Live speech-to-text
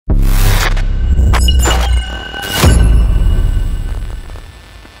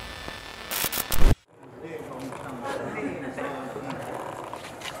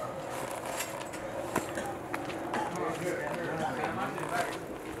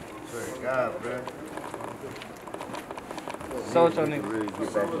God, bro. So what your nigga? Really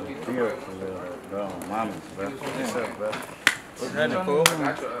get back in the field for real, bro. Mamas, bro. What's up, bro? What's happening, fool?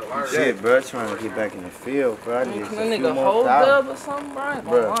 Shit, bro. Trying to get back in the field, bro. I need Can a a few nigga more hold thousand. dub or something, bro? I ain't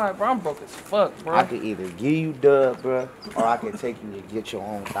gonna lie, bro. I'm broke as fuck, bro. I could either give you dub, bro, or I could take you to get your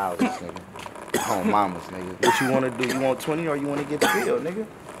own thousands, nigga. On mamas, nigga. What you want to do? You want 20 or you want to get the field, nigga?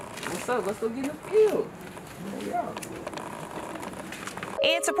 What's up? Let's go get in the field. Yeah.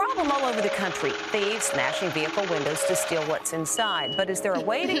 It's a problem all over the country. Thieves smashing vehicle windows to steal what's inside. But is there a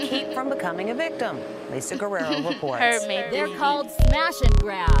way to keep from becoming a victim? Lisa Guerrero reports. They're called smash and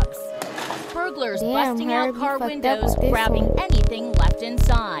grabs. Burglars busting out car windows, grabbing anything left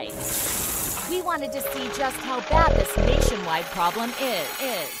inside. We wanted to see just how bad this nationwide problem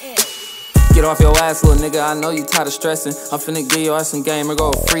is. Get off your ass, little nigga, I know you tired of stressing. I'm finna give your ass some game or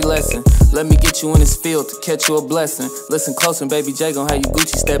go a free lesson. Let me get you in this field to catch you a blessing. Listen close and baby J gon' have you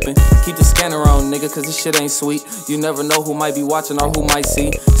Gucci stepping. Keep the scanner on, nigga, cause this shit ain't sweet. You never know who might be watching or who might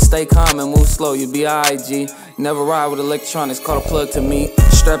see. Stay calm and move slow, you be alright, G. Never ride with electronics, call a plug to me.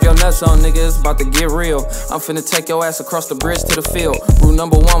 Strap your nuts on, nigga, it's about to get real. I'm finna take your ass across the bridge to the field. Rule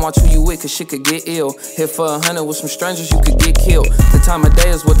number 1, watch who you with, cause shit could get ill. Hit for 100 with some strangers, you could get killed. The time of day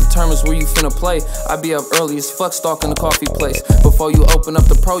is what determines where you finna play. I be up early as fuck stalking the coffee place. Before you open up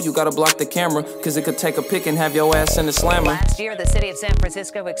the pro, you gotta block the camera, cause it could take a pic and have your ass in the slammer. Last year, the city of San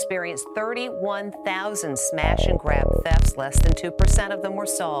Francisco experienced 31,000 smash and grab thefts. Less than 2% of them were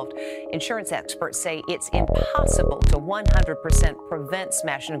solved. Insurance experts say it's impossible to 100% prevent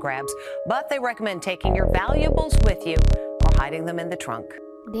smash and grabs, but they recommend taking your valuables with you or hiding them in the trunk.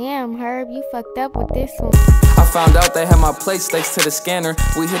 Damn, Herb, you fucked up with this one. I found out they had my plate stakes to the scanner.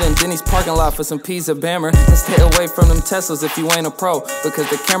 We hit in Denny's parking lot for some pizza bammer. And stay away from them Teslas if you ain't a pro, because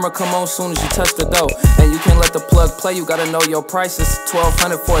the camera come on soon as you touch the dough. And you can't let the plug play, you gotta know your prices.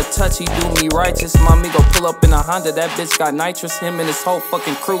 1,200 for a touch, he do me righteous. My amigo pull up in a Honda, that bitch got nitrous. Him and his whole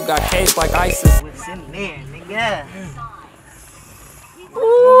fucking crew got caged like ISIS. What's in there, nigga?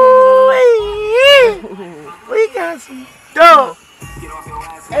 Ooh, we got some dope.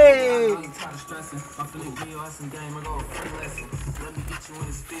 Hey.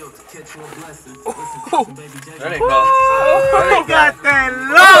 There they go. We got that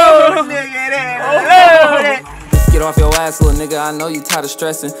low, nigga. That low. Get off your ass, little nigga, I know you tired of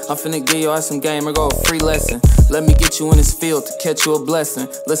stressing. I'm finna give your ass some game or go a free lesson. Let me get you in this field to catch you a blessing.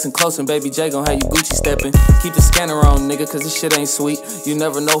 Listen close and baby J gon' have you Gucci stepping. Keep the scanner on, nigga, cause this shit ain't sweet. You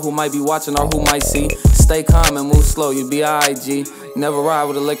never know who might be watching or who might see. Stay calm and move slow, you be alright, G. Never ride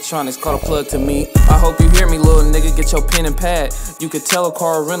with electronics, call a plug to me. I hope you hear me, little nigga, get your pen and pad. You could tell a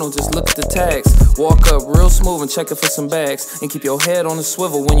car rental, just look at the tags. Walk up real smooth and check it for some bags. And keep your head on the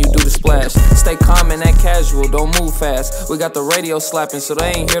swivel when you do the splash. Stay calm and act casual, don't move fast. We got the radio slapping, so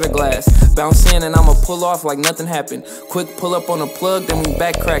they ain't hear the glass. Bounce in and I'ma pull off like nothing happened. Quick pull up on the plug, then we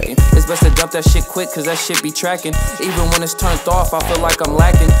back cracking. It's best to dump that shit quick, cause that shit be tracking. Even when it's turned off, I feel like I'm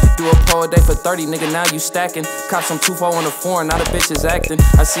lacking. Do a pro a day for 30, nigga, now you stacking. Cop some 2-4 on the foreign, now the bitch is acting.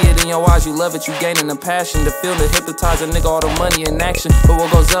 I see it in your eyes, you love it, you gaining the passion. The feel to hypnotize a nigga, all the money in action. But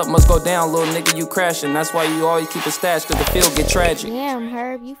what goes up must go down, little nigga, you crashing. That's why you always keep a stash, cause the field get tragic. Damn,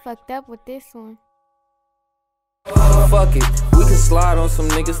 Herb, you fucked up with this one. Fuck it, we can slide on some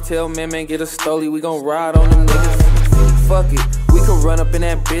niggas. Tell man get a stoley, we gon' ride on them niggas. Fuck it, we can run up in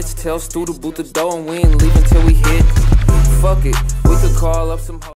that bitch. Tell Stu to boot the door and we ain't leaving till we hit. Fuck it, we could call up some